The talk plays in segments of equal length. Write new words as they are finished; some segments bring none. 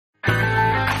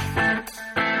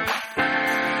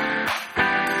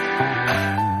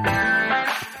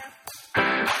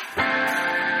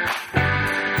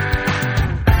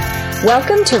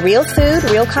Welcome to Real Food,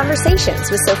 Real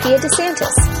Conversations with Sophia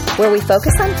DeSantis, where we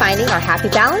focus on finding our happy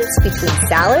balance between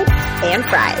salad and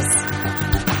fries.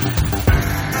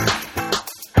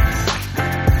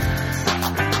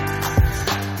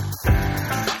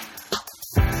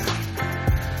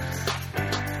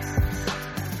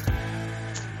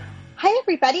 Hi,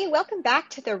 everybody. Welcome back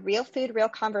to the Real Food, Real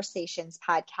Conversations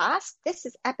podcast. This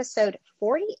is episode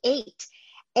 48.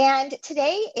 And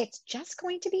today it's just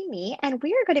going to be me, and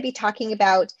we are going to be talking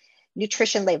about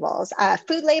nutrition labels,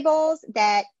 food labels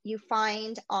that you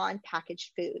find on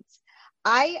packaged foods.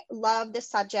 I love this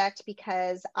subject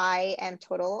because I am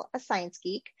a science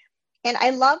geek, and I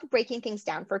love breaking things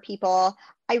down for people.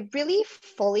 I really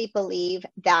fully believe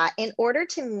that in order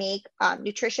to make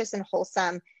nutritious and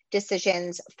wholesome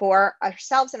decisions for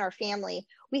ourselves and our family,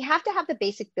 we have to have the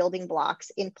basic building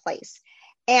blocks in place.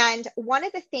 And one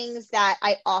of the things that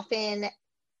I often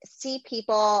see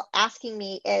people asking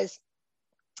me is,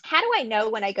 how do I know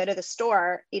when I go to the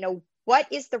store, what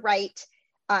is the right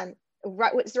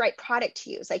product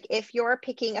to use? Like if you're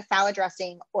picking a salad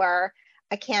dressing or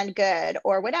a canned good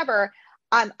or whatever,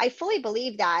 I fully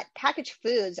believe that packaged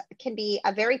foods can be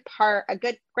great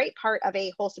part of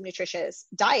a wholesome, nutritious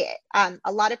diet.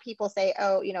 A lot of people say,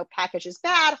 packaged is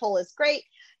bad, whole is great.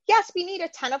 Yes, we need a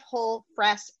ton of whole,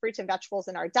 fresh fruits and vegetables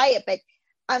in our diet, but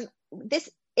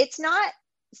it's not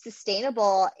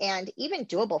sustainable and even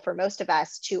doable for most of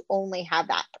us to only have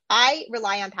that. I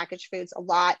rely on packaged foods a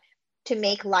lot to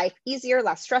make life easier,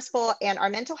 less stressful, and our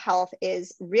mental health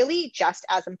is really just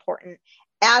as important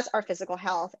as our physical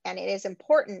health. And it is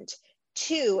important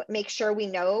to make sure we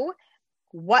know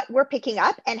what we're picking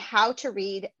up and how to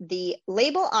read the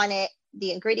label on it,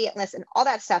 the ingredient list, and all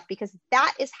that stuff, because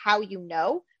that is how you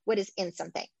know what is in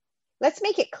something. Let's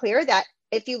make it clear that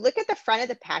if you look at the front of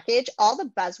the package, all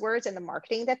the buzzwords and the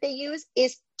marketing that they use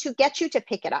is to get you to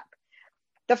pick it up.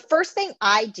 The first thing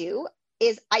I do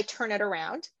is I turn it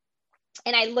around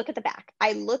and I look at the back.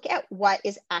 I look at what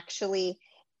is actually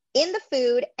in the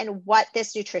food and what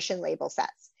this nutrition label says.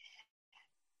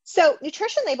 So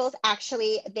nutrition labels,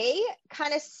 actually, they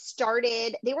kind of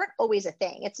started, they weren't always a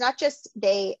thing. It's not just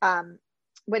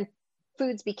when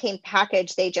foods became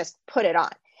packaged, they just put it on.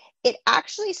 It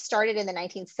actually started in the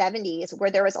 1970s, where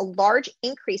there was a large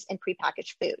increase in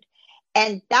prepackaged food.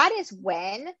 And that is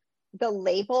when the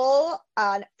label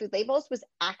on food labels was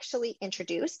actually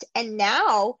introduced. And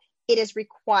now it is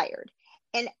required.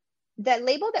 And the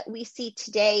label that we see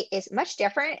today is much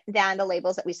different than the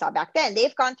labels that we saw back then.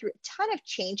 They've gone through a ton of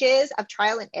changes of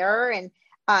trial and error, and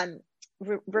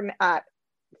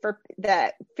for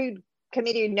the food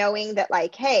committee knowing that,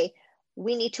 like, hey,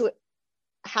 we need to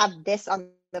have this on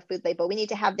the food label. We need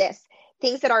to have this.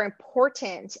 Things that are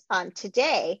important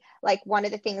today, like one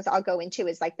of the things I'll go into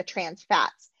is like the trans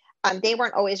fats. They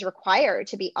weren't always required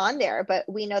to be on there, but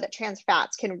we know that trans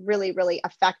fats can really, really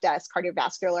affect us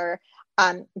cardiovascular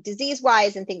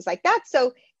disease-wise and things like that.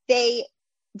 So they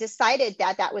decided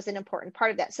that that was an important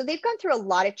part of that. So they've gone through a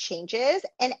lot of changes.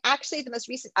 And actually, the most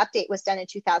recent update was done in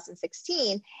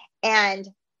 2016. And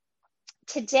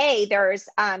today, there's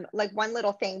like one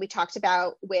little thing we talked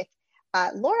about with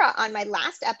Laura on my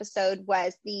last episode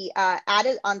was the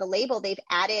added on the label, they've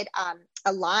added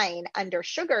a line under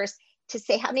sugars to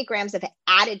say how many grams of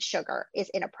added sugar is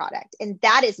in a product. And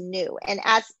that is new. And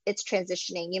as it's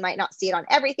transitioning, you might not see it on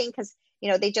everything because,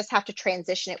 they just have to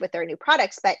transition it with their new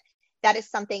products. But that is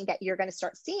something that you're going to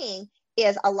start seeing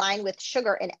is a line with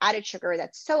sugar and added sugar.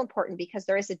 That's so important because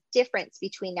there is a difference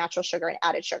between natural sugar and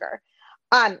added sugar.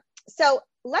 So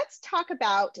let's talk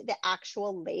about the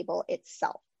actual label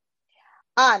itself.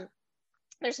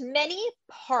 There's many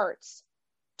parts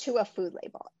to a food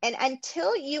label. And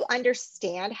until you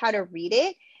understand how to read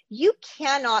it, you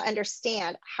cannot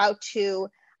understand how to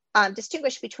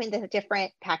distinguish between the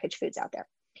different packaged foods out there.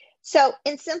 So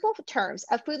in simple terms,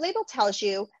 a food label tells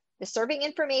you the serving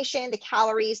information, the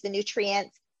calories, the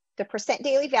nutrients, the percent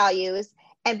daily values,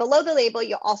 and below the label,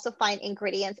 you'll also find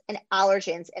ingredients and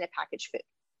allergens in a packaged food.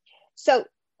 So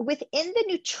within the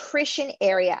nutrition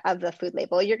area of the food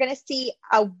label, you're going to see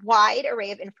a wide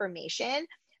array of information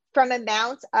from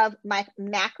amounts of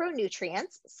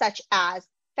macronutrients, such as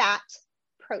fat,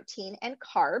 protein, and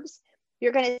carbs.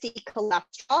 You're going to see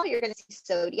cholesterol, you're going to see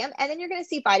sodium, and then you're going to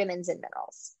see vitamins and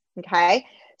minerals. Okay.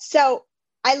 So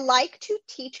I like to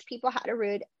teach people how to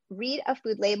read a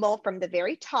food label from the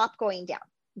very top going down,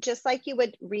 just like you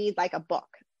would read like a book,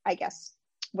 I guess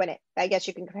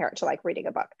you can compare it to like reading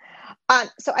a book.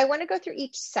 So I want to go through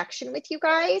each section with you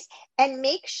guys and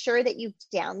make sure that you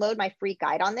download my free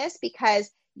guide on this, because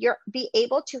you'll be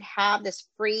able to have this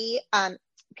free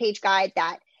page guide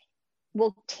that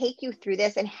will take you through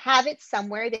this and have it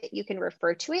somewhere that you can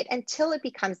refer to it until it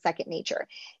becomes second nature.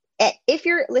 If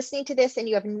you're listening to this and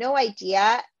you have no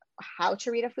idea how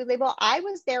to read a food label, I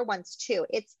was there once too.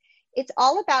 It's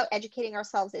all about educating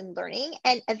ourselves and learning.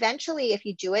 And eventually, if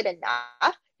you do it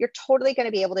enough, you're totally going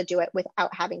to be able to do it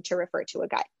without having to refer to a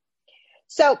guide.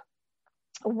 So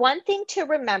one thing to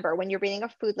remember when you're reading a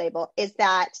food label is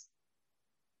that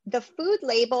the food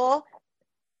label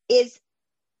is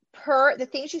the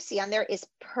things you see on there is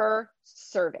per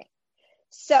serving.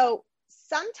 So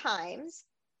sometimes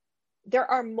there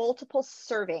are multiple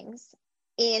servings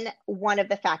in one of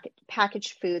the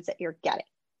packaged foods that you're getting.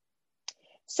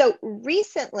 So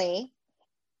recently,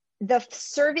 the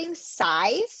serving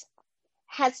size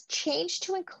has changed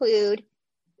to include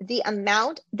the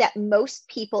amount that most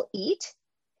people eat,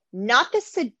 not the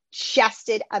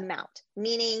suggested amount,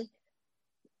 meaning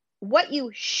what you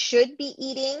should be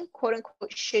eating, quote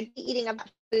unquote, should be eating of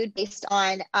food based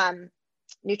on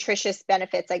nutritious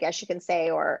benefits, I guess you can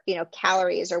say, or,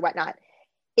 calories or whatnot,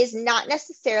 is not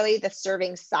necessarily the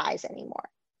serving size anymore.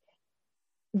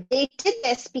 They did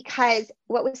this because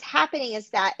what was happening is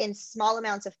that in small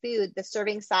amounts of food, the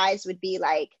serving size would be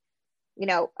like,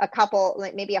 a couple,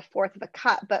 like maybe a fourth of a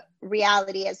cup, but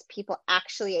reality is people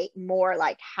actually ate more,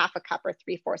 like half a cup or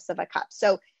 3/4 of a cup.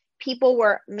 So people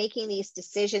were making these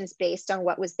decisions based on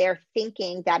what was their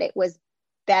thinking that it was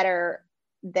better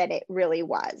than it really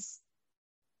was,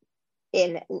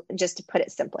 just to put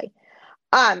it simply.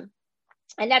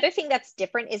 Another thing that's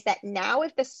different is that now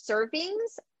if the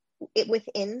servings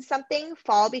within something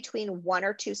fall between 1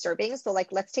 or 2 servings, so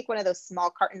like let's take one of those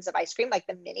small cartons of ice cream, like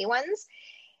the mini ones,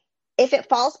 if it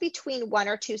falls between 1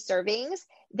 or 2 servings,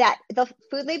 that the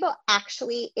food label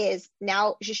actually is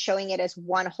now just showing it as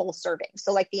one whole serving.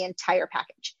 So like the entire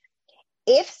package.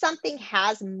 If something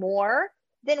has more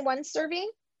than 1 serving,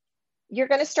 you're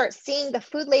going to start seeing the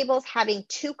food labels having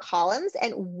 2 columns.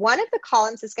 And one of the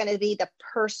columns is going to be the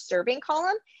per serving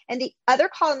column. And the other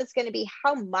column is going to be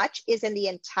how much is in the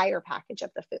entire package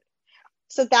of the food.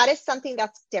 So that is something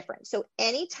that's different. So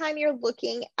anytime you're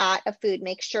looking at a food,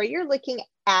 make sure you're looking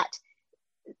at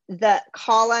the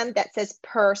column that says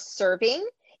per serving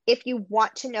if you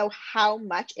want to know how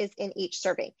much is in each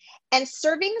serving. And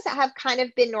servings have kind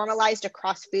of been normalized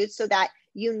across foods so that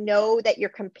you know that you're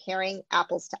comparing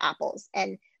apples to apples.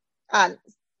 And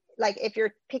like if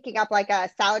you're picking up like a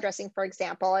salad dressing, for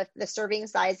example, if the serving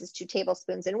size is 2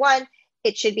 tablespoons in one,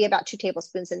 it should be about 2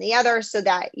 tablespoons in the other so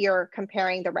that you're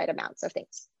comparing the right amounts of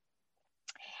things.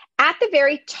 At the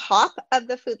very top of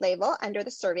the food label, under the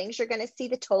servings, you're going to see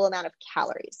the total amount of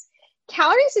calories.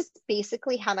 Calories is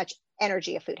basically how much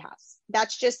energy a food has.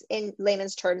 That's just in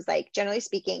layman's terms, like generally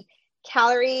speaking,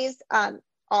 calories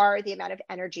are the amount of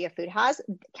energy a food has.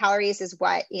 Calories is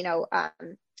what,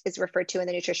 is referred to in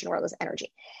the nutrition world as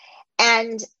energy.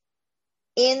 And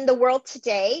in the world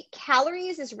today,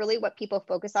 calories is really what people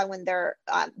focus on when they're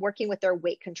working with their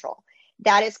weight control.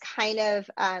 That is kind of,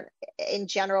 in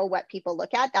general, what people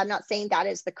look at. I'm not saying that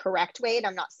is the correct way, and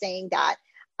I'm not saying that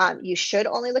you should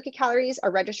only look at calories. A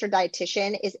registered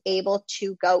dietitian is able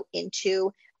to go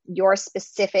into your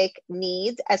specific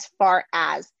needs as far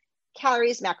as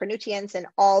calories, macronutrients, and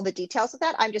all the details of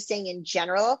that. I'm just saying in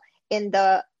general, in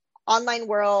the online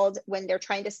world, when they're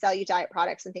trying to sell you diet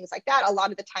products and things like that, a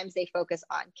lot of the times they focus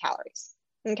on calories.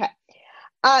 Okay.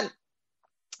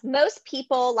 Most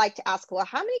people like to ask, well,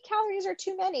 how many calories are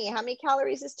too many? How many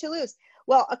calories is too loose?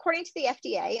 Well, according to the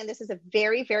FDA, and this is a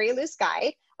very, very loose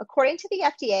guide, according to the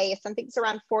FDA, if something's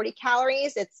around 40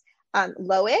 calories, it's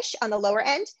lowish on the lower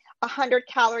end. 100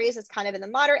 calories is kind of in the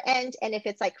moderate end. And if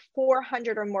it's like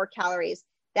 400 or more calories,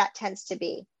 that tends to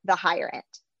be the higher end.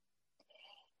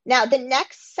 Now, the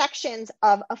next sections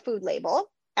of a food label,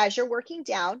 as you're working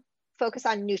down, focus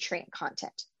on nutrient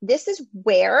content. This is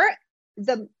where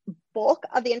the bulk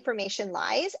of the information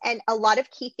lies, and a lot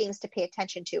of key things to pay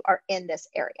attention to are in this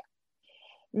area.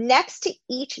 Next to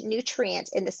each nutrient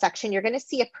in the section, you're going to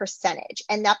see a percentage,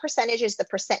 and that percentage is the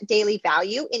percent daily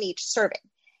value in each serving.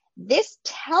 This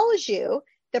tells you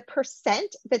the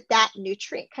percent that that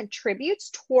nutrient contributes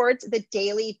towards the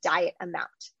daily diet amount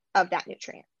of that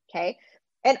nutrient, okay?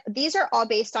 And these are all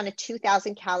based on a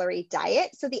 2,000 calorie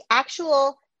diet, so the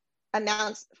actual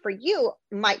amounts for you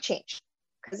might change,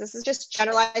 because this is just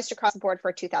generalized across the board for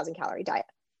a 2,000 calorie diet.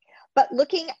 But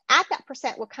looking at that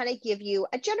percent will kind of give you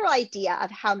a general idea of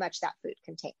how much that food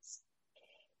contains.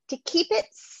 To keep it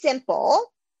simple,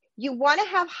 you want to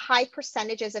have high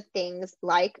percentages of things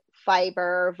like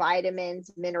fiber,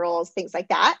 vitamins, minerals, things like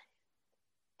that.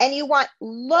 And you want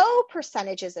low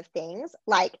percentages of things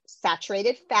like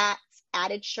saturated fats,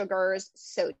 added sugars,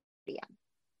 sodium.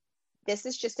 this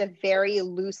is just a very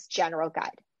loose general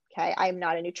guide. Okay. I'm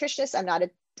not a nutritionist. I'm not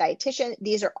a dietitian.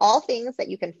 These are all things that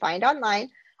you can find online.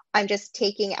 I'm just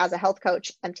taking, as a health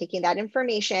coach, I'm taking that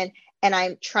information and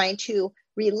I'm trying to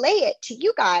relay it to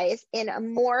you guys in a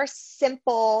more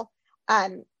simple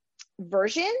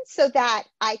version so that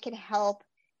I can help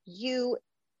you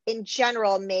in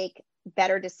general make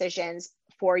better decisions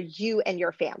for you and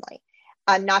your family.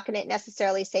 I'm not going to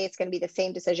necessarily say it's going to be the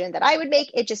same decision that I would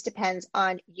make. It just depends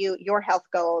on you, your health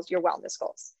goals, your wellness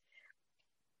goals.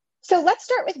 So let's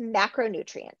start with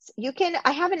macronutrients.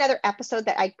 I have another episode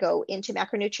that I go into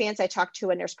macronutrients. I talk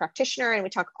to a nurse practitioner and we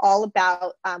talk all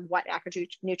about what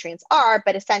macronutrients are,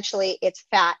 but essentially it's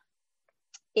fat,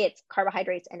 it's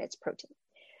carbohydrates, and it's protein.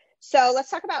 So let's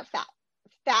talk about fat.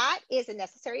 Fat is a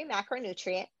necessary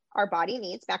macronutrient our body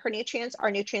needs. Macronutrients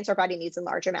are nutrients our body needs in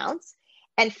large amounts,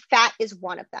 and fat is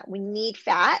one of them. We need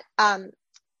fat.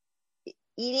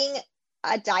 Eating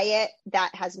a diet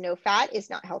that has no fat is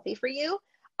not healthy for you.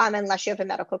 Unless you have a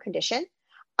medical condition.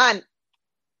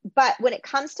 But when it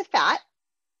comes to fat,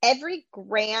 every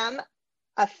gram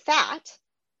of fat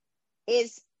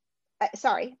is,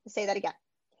 say that again.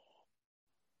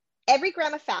 Every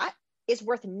gram of fat is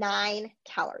worth 9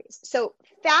 calories. So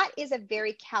fat is a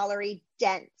very calorie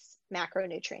dense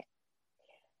macronutrient.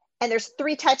 And there's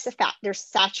 3 types of fat. There's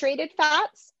saturated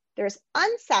fats, there's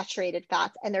unsaturated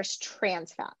fats, and there's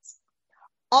trans fats.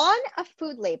 On a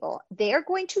food label, they are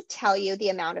going to tell you the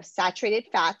amount of saturated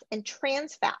fats and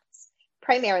trans fats,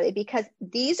 primarily because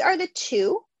these are the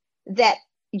 2 that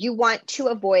you want to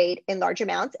avoid in large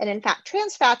amounts. And in fact,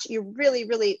 trans fats, you really,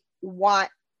 really want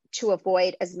to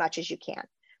avoid as much as you can.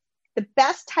 The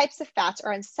best types of fats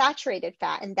are unsaturated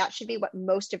fat, and that should be what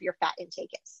most of your fat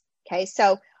intake is. Okay,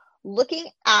 so looking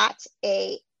at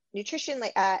a nutrition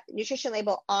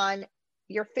label on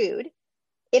your food,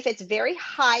 if it's very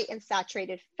high in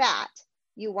saturated fat,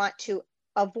 you want to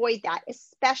avoid that,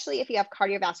 especially if you have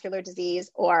cardiovascular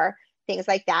disease or things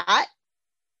like that.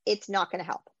 It's not going to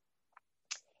help.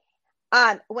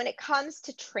 When it comes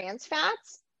to trans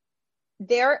fats,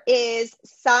 there is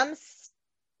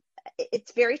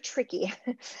it's very tricky.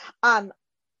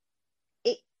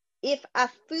 If a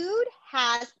food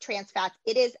has trans fats,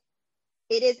 it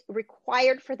is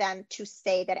required for them to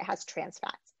say that it has trans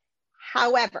fats.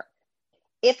 However,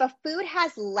 if a food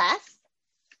has less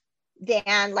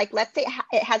than, like, let's say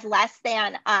it has less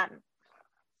than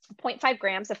 0.5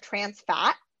 grams of trans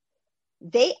fat,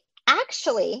 they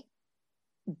actually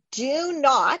do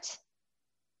not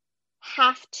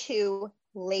have to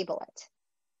label it.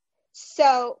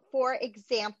 So for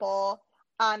example,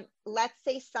 let's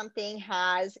say something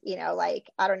has, in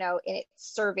its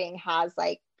serving has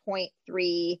like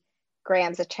 0.3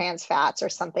 grams of trans fats or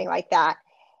something like that.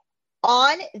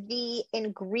 On the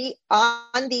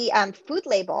food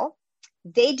label,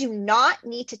 they do not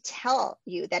need to tell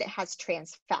you that it has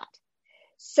trans fat.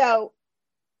 So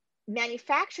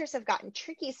manufacturers have gotten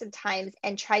tricky sometimes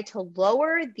and tried to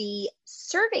lower the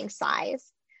serving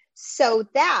size so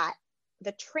that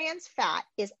the trans fat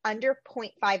is under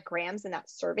 0.5 grams in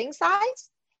that serving size.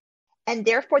 And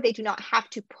therefore, they do not have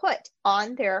to put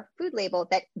on their food label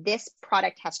that this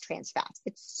product has trans fats.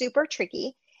 It's super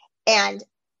tricky and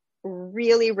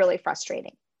really, really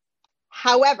frustrating.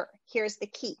 However, here's the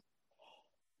key.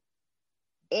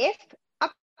 If a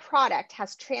product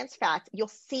has trans fats, you'll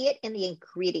see it in the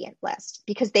ingredient list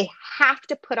because they have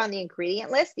to put on the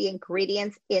ingredient list the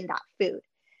ingredients in that food.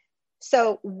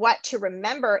 So what to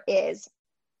remember is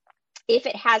if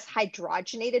it has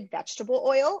hydrogenated vegetable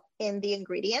oil in the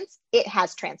ingredients, it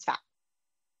has trans fat.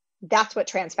 That's what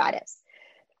trans fat is.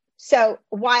 So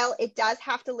while it does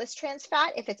have to list trans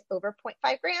fat, if it's over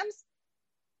 0.5 grams,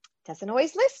 it doesn't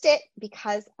always list it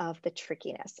because of the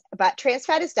trickiness. But trans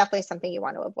fat is definitely something you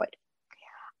want to avoid.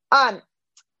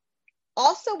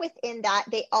 Also within that,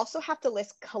 they also have to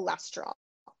list cholesterol.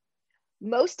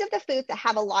 Most of the foods that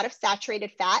have a lot of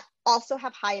saturated fat also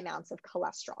have high amounts of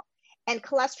cholesterol. And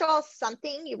cholesterol is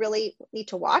something you really need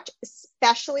to watch,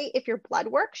 especially if your blood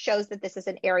work shows that this is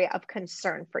an area of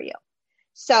concern for you.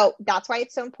 So that's why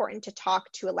it's so important to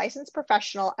talk to a licensed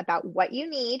professional about what you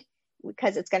need,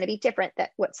 because it's going to be different than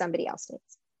what somebody else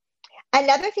needs.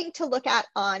 Another thing to look at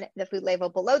on the food label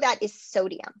below that is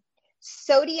sodium.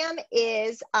 Sodium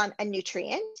is a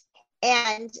nutrient,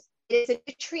 and it is a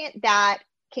nutrient that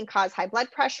can cause high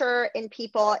blood pressure in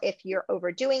people if you're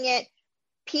overdoing it.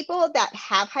 People that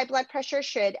have high blood pressure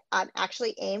should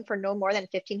actually aim for no more than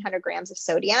 1,500 grams of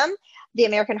sodium. The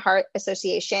American Heart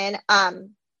Association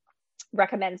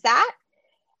recommends that.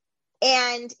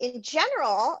 And in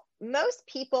general, most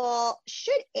people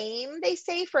should aim, they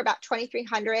say, for about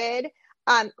 2,300.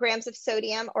 grams of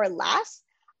sodium or less,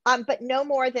 but no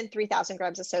more than 3,000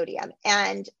 grams of sodium.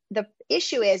 And the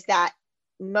issue is that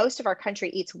most of our country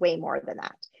eats way more than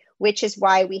that, which is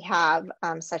why we have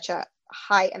such a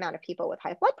high amount of people with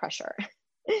high blood pressure.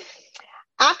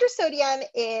 After sodium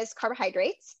is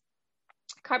carbohydrates.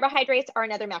 Carbohydrates are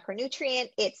another macronutrient.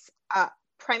 It's a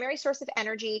primary source of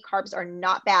energy. Carbs are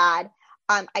not bad.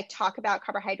 I talk about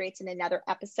carbohydrates in another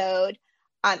episode.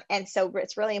 And so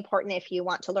it's really important, if you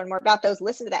want to learn more about those,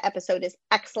 listen to that episode. Is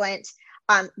excellent.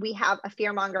 We have a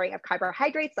fear mongering of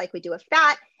carbohydrates like we do of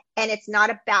fat. And it's not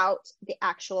about the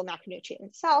actual macronutrient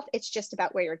itself. It's just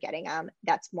about where you're getting them.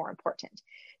 That's more important.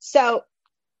 So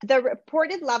the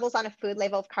reported levels on a food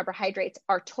label of carbohydrates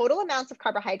are total amounts of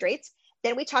carbohydrates.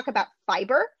 Then we talk about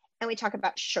fiber and we talk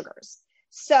about sugars.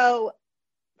 So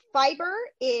fiber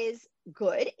is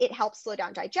good. It helps slow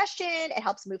down digestion. It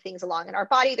helps move things along in our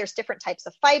body. There's different types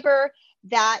of fiber.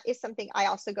 That is something I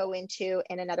also go into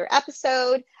in another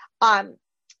episode.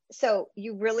 So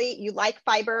you like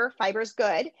fiber. Fiber's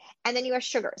good. And then you have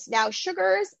sugars. Now,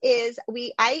 sugars is,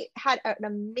 I had an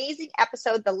amazing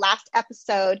episode, the last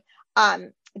episode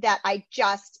that I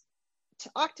just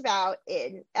talked about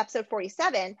in episode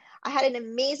 47. I had an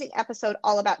amazing episode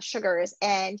all about sugars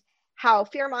and how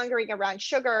fear-mongering around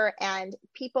sugar and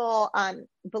people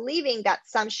believing that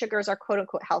some sugars are quote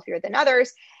unquote healthier than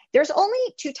others. There's only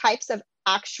two types of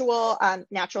actual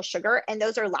natural sugar, and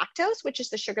those are lactose, which is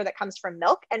the sugar that comes from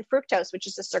milk, and fructose, which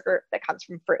is the sugar that comes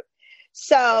from fruit.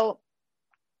 So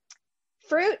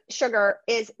fruit sugar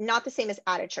is not the same as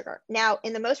added sugar. Now,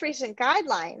 in the most recent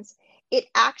guidelines, it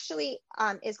actually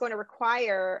is going to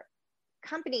require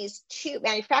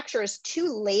manufacturers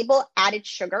to label added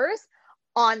sugars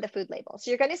on the food label. So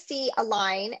you're going to see a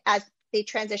line as they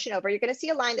transition over. You're going to see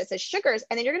a line that says sugars,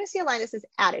 and then you're going to see a line that says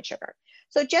added sugar.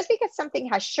 So just because something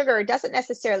has sugar doesn't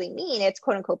necessarily mean it's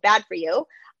quote unquote bad for you.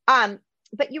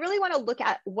 But you really want to look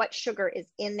at what sugar is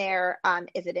in there.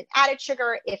 Is it an added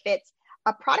sugar? If it's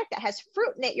a product that has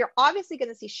fruit in it, you're obviously going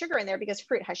to see sugar in there because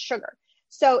fruit has sugar.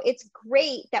 So it's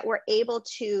great that we're able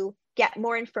to get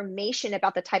more information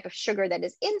about the type of sugar that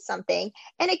is in something.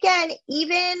 And again,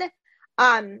 even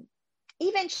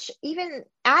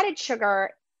added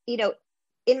sugar,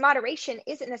 in moderation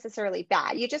isn't necessarily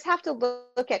bad. You just have to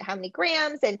look at how many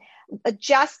grams and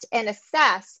adjust and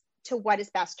assess to what is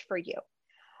best for you.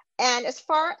 And as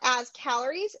far as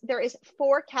calories, there is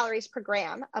 4 calories per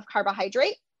gram of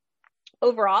carbohydrate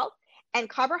overall. And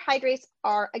carbohydrates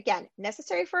are, again,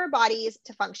 necessary for our bodies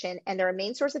to function, and they're a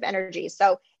main source of energy.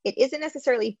 So it isn't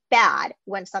necessarily bad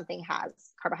when something has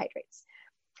carbohydrates.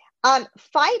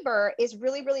 Fiber is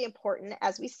really, really important,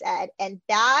 as we said, and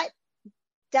that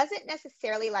doesn't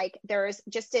necessarily, there's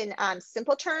just in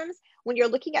simple terms, when you're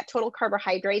looking at total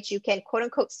carbohydrates, you can quote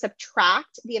unquote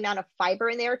subtract the amount of fiber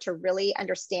in there to really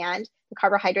understand the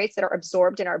carbohydrates that are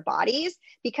absorbed in our bodies,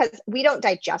 because we don't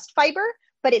digest fiber,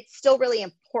 but it's still really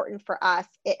important for us.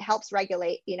 It helps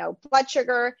regulate, blood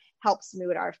sugar, helps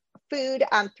move our food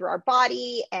through our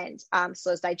body, and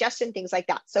slows digestion, things like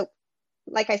that. So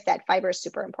like I said, fiber is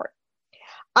super important.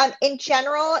 In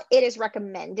general, it is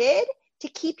recommended to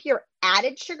keep your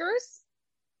added sugars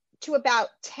to about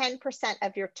 10%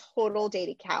 of your total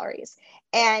daily calories.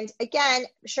 And again,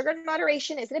 sugar in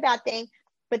moderation isn't a bad thing,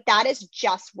 but that is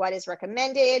just what is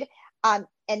recommended. And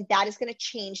that is going to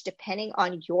change depending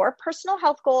on your personal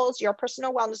health goals, your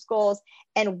personal wellness goals,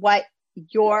 and what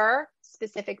your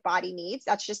specific body needs.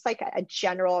 That's just like a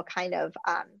general kind of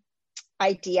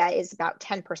idea, is about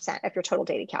 10% of your total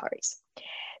daily calories.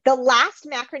 The last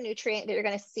macronutrient that you're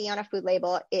going to see on a food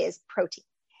label is protein.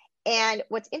 And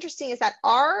what's interesting is that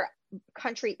our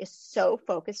country is so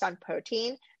focused on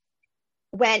protein,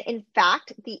 when in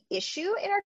fact, the issue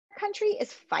in our country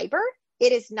is fiber.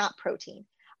 It is not protein.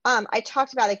 I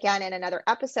talked about again in another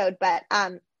episode, but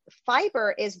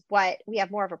fiber is what we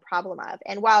have more of a problem of.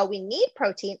 And while we need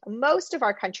protein, most of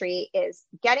our country is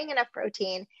getting enough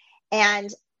protein.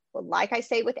 And like I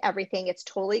say with everything, it's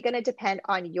totally going to depend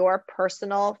on your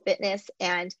personal fitness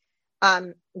and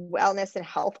wellness and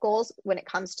health goals when it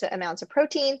comes to amounts of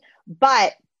protein.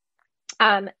 But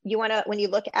you want to, when you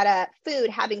look at a food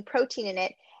having protein in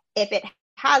it, if it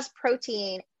has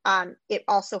protein, it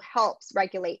also helps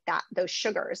regulate those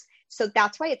sugars. So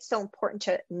that's why it's so important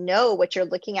to know what you're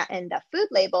looking at in the food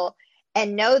label,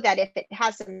 and know that if it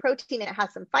has some protein and it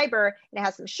has some fiber and it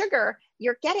has some sugar,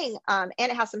 you're getting, and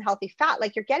it has some healthy fat,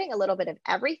 you're getting a little bit of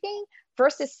everything,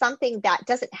 versus something that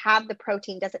doesn't have the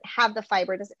protein, doesn't have the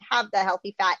fiber, doesn't have the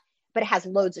healthy fat, but it has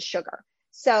loads of sugar.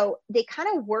 So they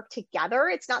kind of work together.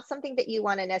 It's not something that you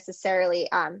want to necessarily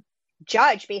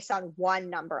judge based on one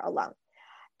number alone.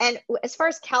 And as far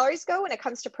as calories go, when it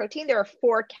comes to protein, there are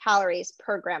 4 calories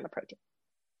per gram of protein.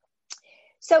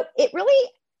 So it really,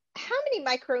 how many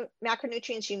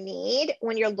macronutrients you need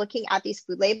when you're looking at these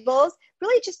food labels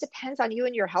really just depends on you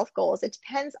and your health goals. It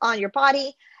depends on your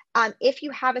body. If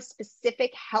you have a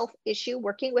specific health issue,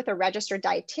 working with a registered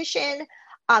dietitian,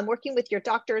 working with your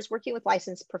doctors, working with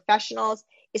licensed professionals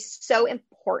is so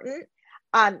important.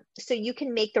 So you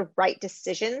can make the right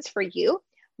decisions for you.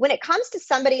 When it comes to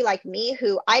somebody like me,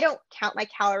 who I don't count my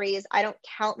calories, I don't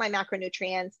count my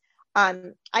macronutrients,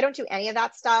 I don't do any of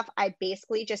that stuff. I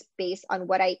basically just base on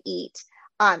what I eat.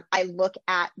 I look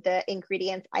at the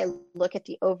ingredients. I look at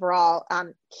the overall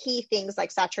key things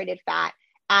like saturated fat,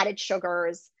 added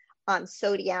sugars,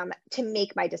 sodium to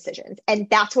make my decisions. And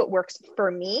that's what works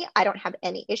for me. I don't have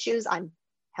any issues. I'm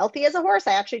healthy as a horse.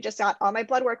 I actually just got all my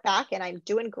blood work back and I'm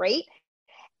doing great.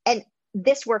 And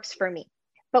this works for me.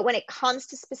 But when it comes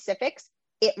to specifics,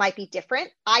 it might be different.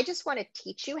 I just want to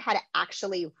teach you how to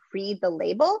actually read the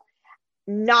label,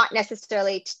 not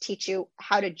necessarily to teach you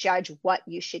how to judge what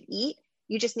you should eat.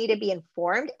 You just need to be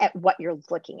informed at what you're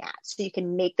looking at so you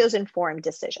can make those informed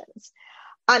decisions.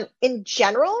 In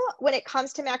general, when it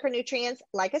comes to macronutrients,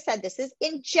 like I said, this is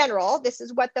in general, this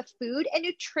is what the Food and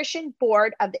Nutrition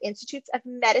Board of the Institutes of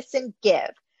Medicine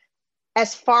give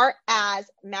as far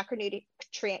as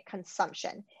macronutrient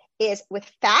consumption is. With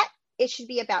fat, it should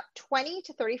be about 20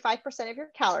 to 35% of your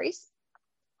calories,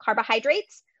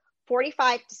 carbohydrates,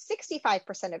 45 to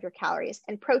 65% of your calories,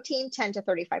 and protein, 10 to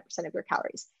 35% of your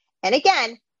calories. And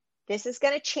again, this is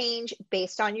going to change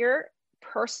based on your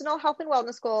personal health and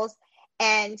wellness goals.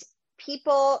 And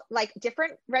people, like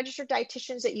different registered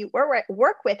dietitians that you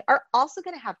work with, are also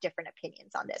going to have different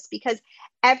opinions on this, because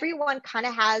everyone kind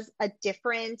of has a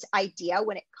different idea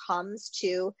when it comes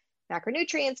to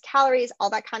macronutrients, calories,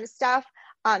 all that kind of stuff.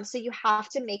 So you have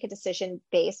to make a decision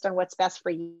based on what's best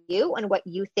for you and what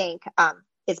you think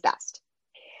is best.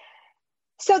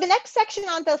 So the next section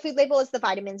on the food label is the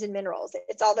vitamins and minerals.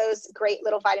 It's all those great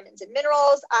little vitamins and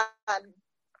minerals.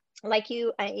 Like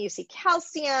you see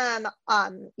calcium,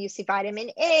 you see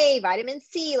vitamin A, vitamin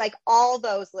C, like all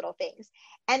those little things.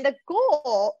 And the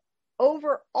goal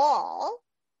overall,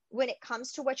 when it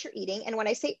comes to what you're eating, and when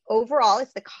I say overall,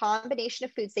 it's the combination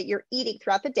of foods that you're eating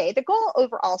throughout the day. The goal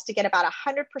overall is to get about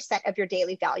 100% of your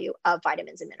daily value of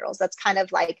vitamins and minerals. That's kind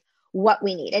of like what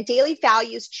we need. And daily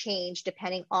values change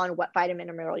depending on what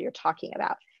vitamin or mineral you're talking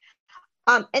about.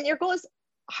 And your goal is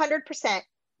 100%,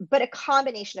 but a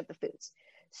combination of the foods.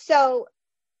 So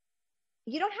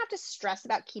you don't have to stress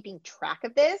about keeping track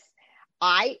of this.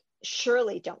 I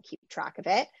surely don't keep track of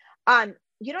it.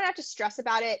 You don't have to stress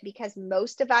about it because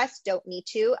most of us don't need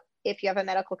to. If you have a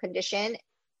medical condition,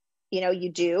 you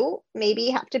do maybe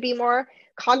have to be more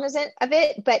cognizant of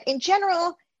it. But in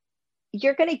general,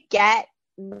 you're going to get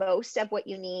most of what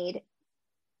you need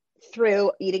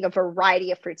through eating a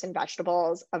variety of fruits and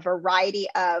vegetables, a variety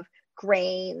of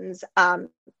grains,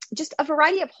 just a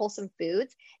variety of wholesome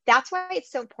foods. That's why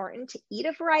it's so important to eat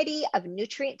a variety of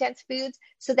nutrient-dense foods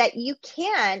so that you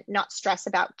can not stress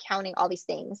about counting all these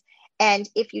things. And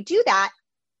if you do that,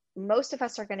 most of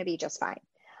us are going to be just fine.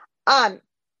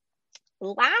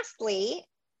 Lastly,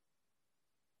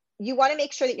 you want to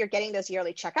make sure that you're getting those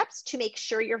yearly checkups to make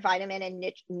sure your vitamin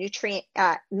and nutrient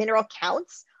mineral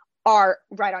counts are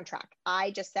right on track.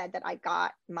 I just said that I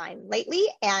got mine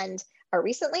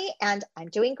recently, and I'm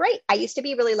doing great. I used to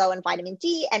be really low in vitamin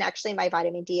D, and actually my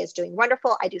vitamin D is doing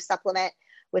wonderful. I do supplement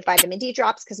with vitamin D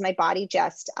drops because my body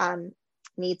just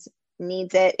needs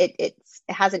it. It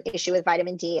has an issue with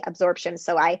vitamin D absorption,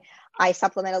 so I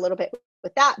supplement a little bit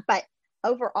with that. But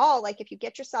overall, like if you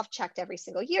get yourself checked every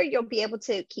single year, you'll be able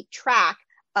to keep track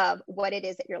of what it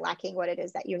is that you're lacking, what it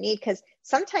is that you need. Because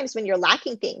sometimes when you're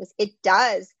lacking things, it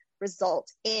does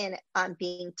result in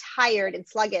being tired and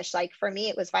sluggish. Like for me,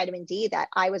 it was vitamin D that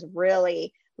I was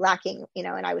really lacking,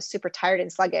 and I was super tired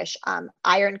and sluggish. Low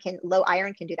iron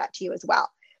can do that to you as well.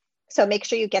 So make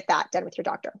sure you get that done with your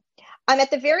doctor.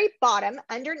 At the very bottom,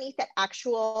 underneath that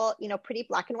actual, pretty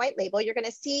black and white label, you're going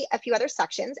to see a few other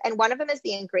sections. And one of them is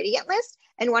the ingredient list.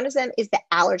 And one of them is the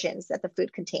allergens that the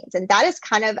food contains. And that is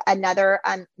kind of another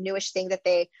newish thing that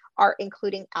they are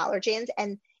including allergens.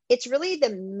 And it's really the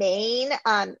main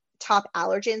top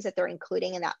allergens that they're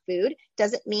including in that food.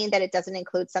 Doesn't mean that it doesn't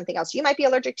include something else you might be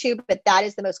allergic to, but that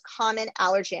is the most common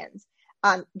allergens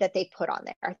that they put on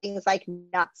there. Things like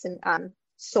nuts and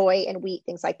soy and wheat,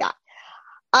 things like that.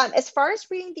 As far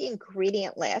as reading the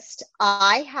ingredient list,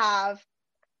 I have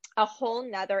a whole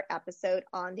nother episode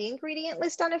on the ingredient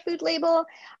list on a food label.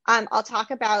 I'll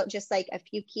talk about just like a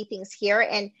few key things here.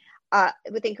 And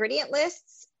with ingredient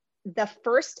lists, the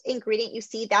first ingredient you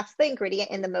see, that's the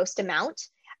ingredient in the most amount.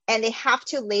 And they have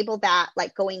to label that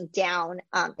like going down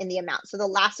in the amount. So the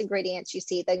last ingredients you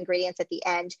see, the ingredients at the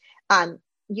end,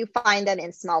 you find them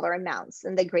in smaller amounts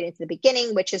than the ingredients in the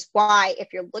beginning, which is why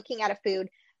if you're looking at a food,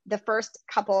 the first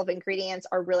couple of ingredients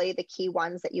are really the key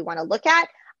ones that you want to look at.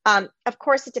 Of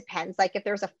course, it depends. Like if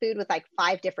there's a food with like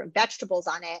 5 different vegetables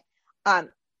on it,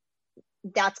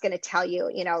 that's going to tell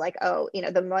you, like, oh,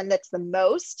 the one that's the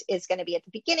most is going to be at the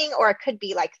beginning, or it could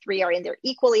be like 3 are in there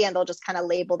equally, and they'll just kind of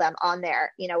label them on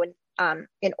there,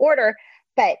 in order.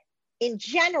 But in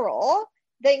general,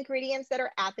 the ingredients that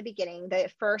are at the beginning, the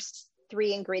first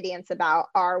 3 ingredients about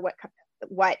are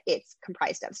what it's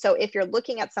comprised of. So if you're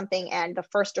looking at something and the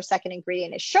first or second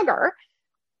ingredient is sugar,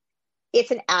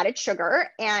 it's an added sugar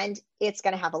and it's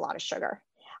going to have a lot of sugar.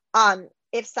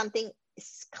 If something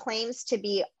claims to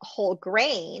be whole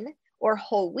grain or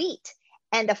whole wheat,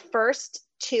 and the first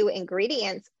 2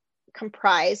 ingredients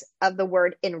comprise of the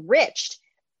word enriched,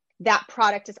 that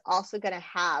product is also going to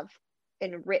have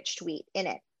enriched wheat in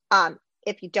it.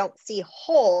 If you don't see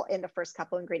whole in the first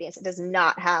couple ingredients, it does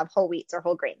not have whole wheats or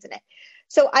whole grains in it.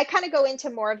 So I kind of go into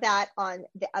more of that on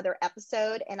the other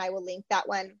episode, and I will link that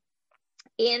one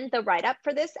in the write-up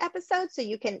for this episode, so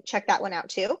you can check that one out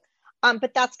too.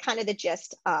 But that's kind of the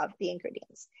gist of the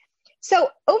ingredients. So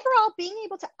overall, being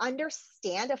able to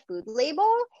understand a food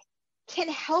label can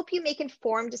help you make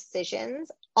informed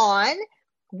decisions on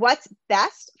what's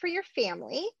best for your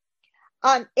family.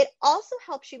 It also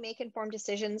helps you make informed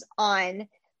decisions on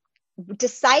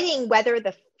deciding whether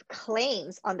the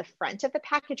claims on the front of the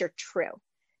package are true.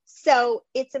 So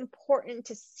it's important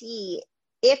to see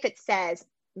if it says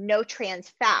no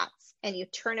trans fats and you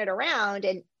turn it around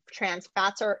and trans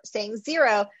fats are saying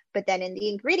 0, but then in the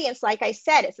ingredients, like I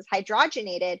said, it says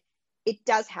hydrogenated, it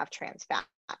does have trans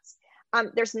fats.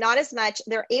 There's not as much,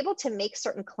 they're able to make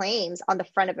certain claims on the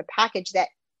front of a package that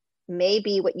may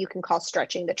be what you can call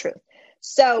stretching the truth.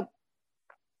 So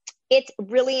it's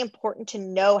really important to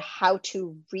know how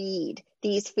to read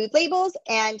these food labels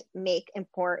and make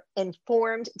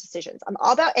informed decisions. I'm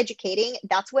all about educating.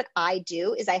 That's what I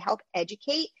do, is I help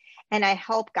educate and I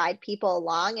help guide people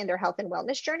along in their health and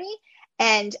wellness journey.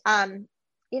 And,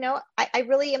 I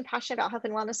really am passionate about health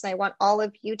and wellness, and I want all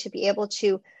of you to be able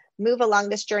to move along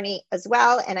this journey as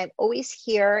well. And I'm always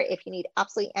here if you need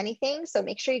absolutely anything. So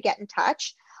make sure you get in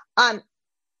touch.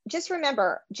 Just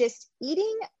remember, just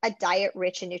eating a diet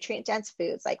rich in nutrient dense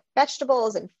foods like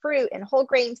vegetables and fruit and whole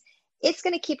grains, it's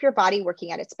going to keep your body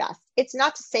working at its best. It's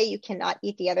not to say you cannot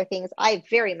eat the other things. I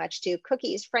very much do.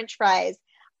 Cookies, French fries.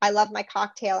 I love my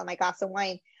cocktail and my glass of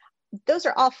wine. Those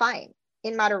are all fine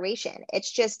in moderation.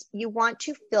 It's just you want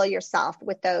to fill yourself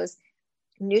with those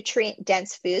nutrient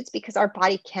dense foods because our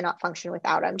body cannot function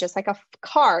without them, just like a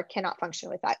car cannot function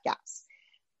without gas.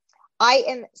 I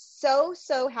am so,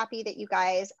 so happy that you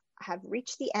guys have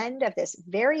reached the end of this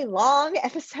very long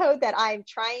episode that I'm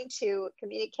trying to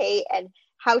communicate and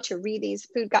how to read these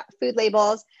food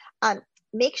labels.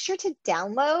 Make sure to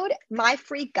download my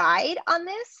free guide on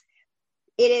this.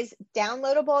 It is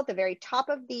downloadable at the very top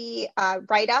of the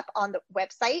write-up on the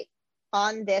website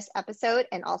on this episode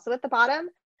and also at the bottom.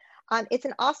 It's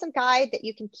an awesome guide that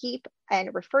you can keep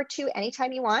and refer to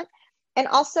anytime you want. And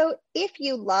also, if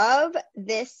you love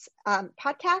this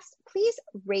podcast, please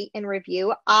rate and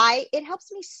review. It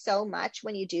helps me so much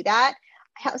when you do that.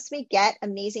 It helps me get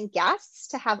amazing guests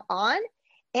to have on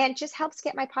and just helps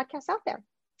get my podcast out there.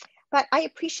 But I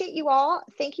appreciate you all.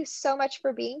 Thank you so much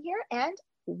for being here, and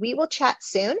we will chat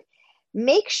soon.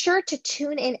 Make sure to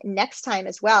tune in next time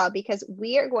as well, because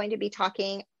we are going to be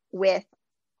talking with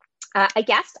a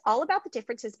guest all about the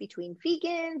differences between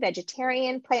vegan,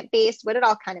 vegetarian, plant-based, what it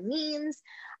all kind of means,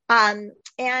 and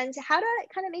how to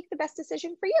kind of make the best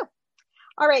decision for you.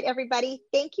 All right, everybody.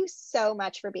 Thank you so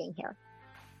much for being here.